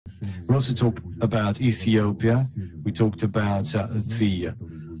We also talked about Ethiopia. We talked about the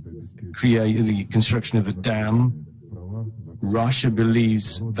construction of a dam. Russia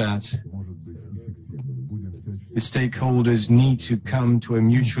believes that the stakeholders need to come to a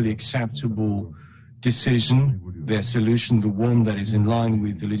mutually acceptable decision, their solution, the one that is in line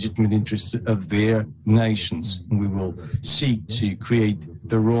with the legitimate interests of their nations. We will seek to create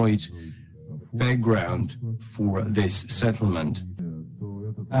the right background for this settlement.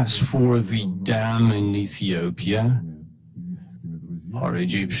 As for the dam in Ethiopia, our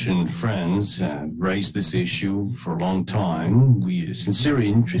Egyptian friends raised this issue for a long time. We are sincerely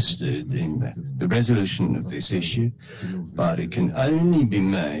interested in the resolution of this issue, but it can only be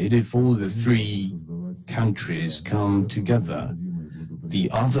made if all the three countries come together. The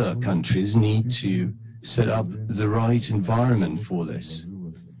other countries need to set up the right environment for this.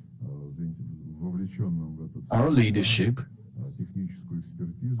 Our leadership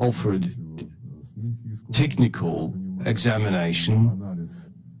offered technical examination,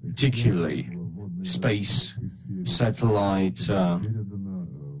 particularly space satellite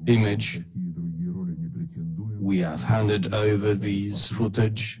image. We have handed over these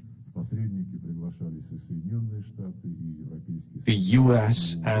footage. The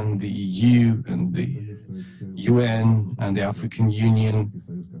US and the EU and the UN and the African Union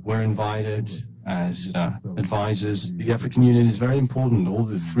were invited as advisors. The African Union is very important. All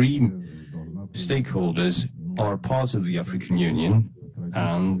the three stakeholders are part of the African Union,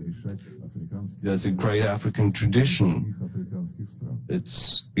 and there's a great African tradition.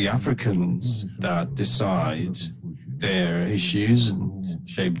 It's the Africans that decide their issues and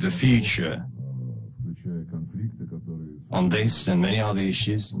shape the future. On this and many other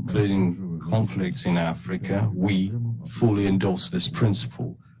issues, including conflicts in Africa, we fully endorse this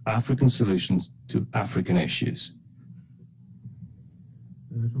principle: African solutions to African issues.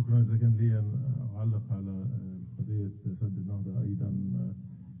 شكرا جزيلا. أعلق على قضية سد النهضة أيضا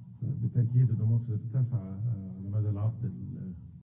بالتأكيد أن مصر تسعى على مدى العقد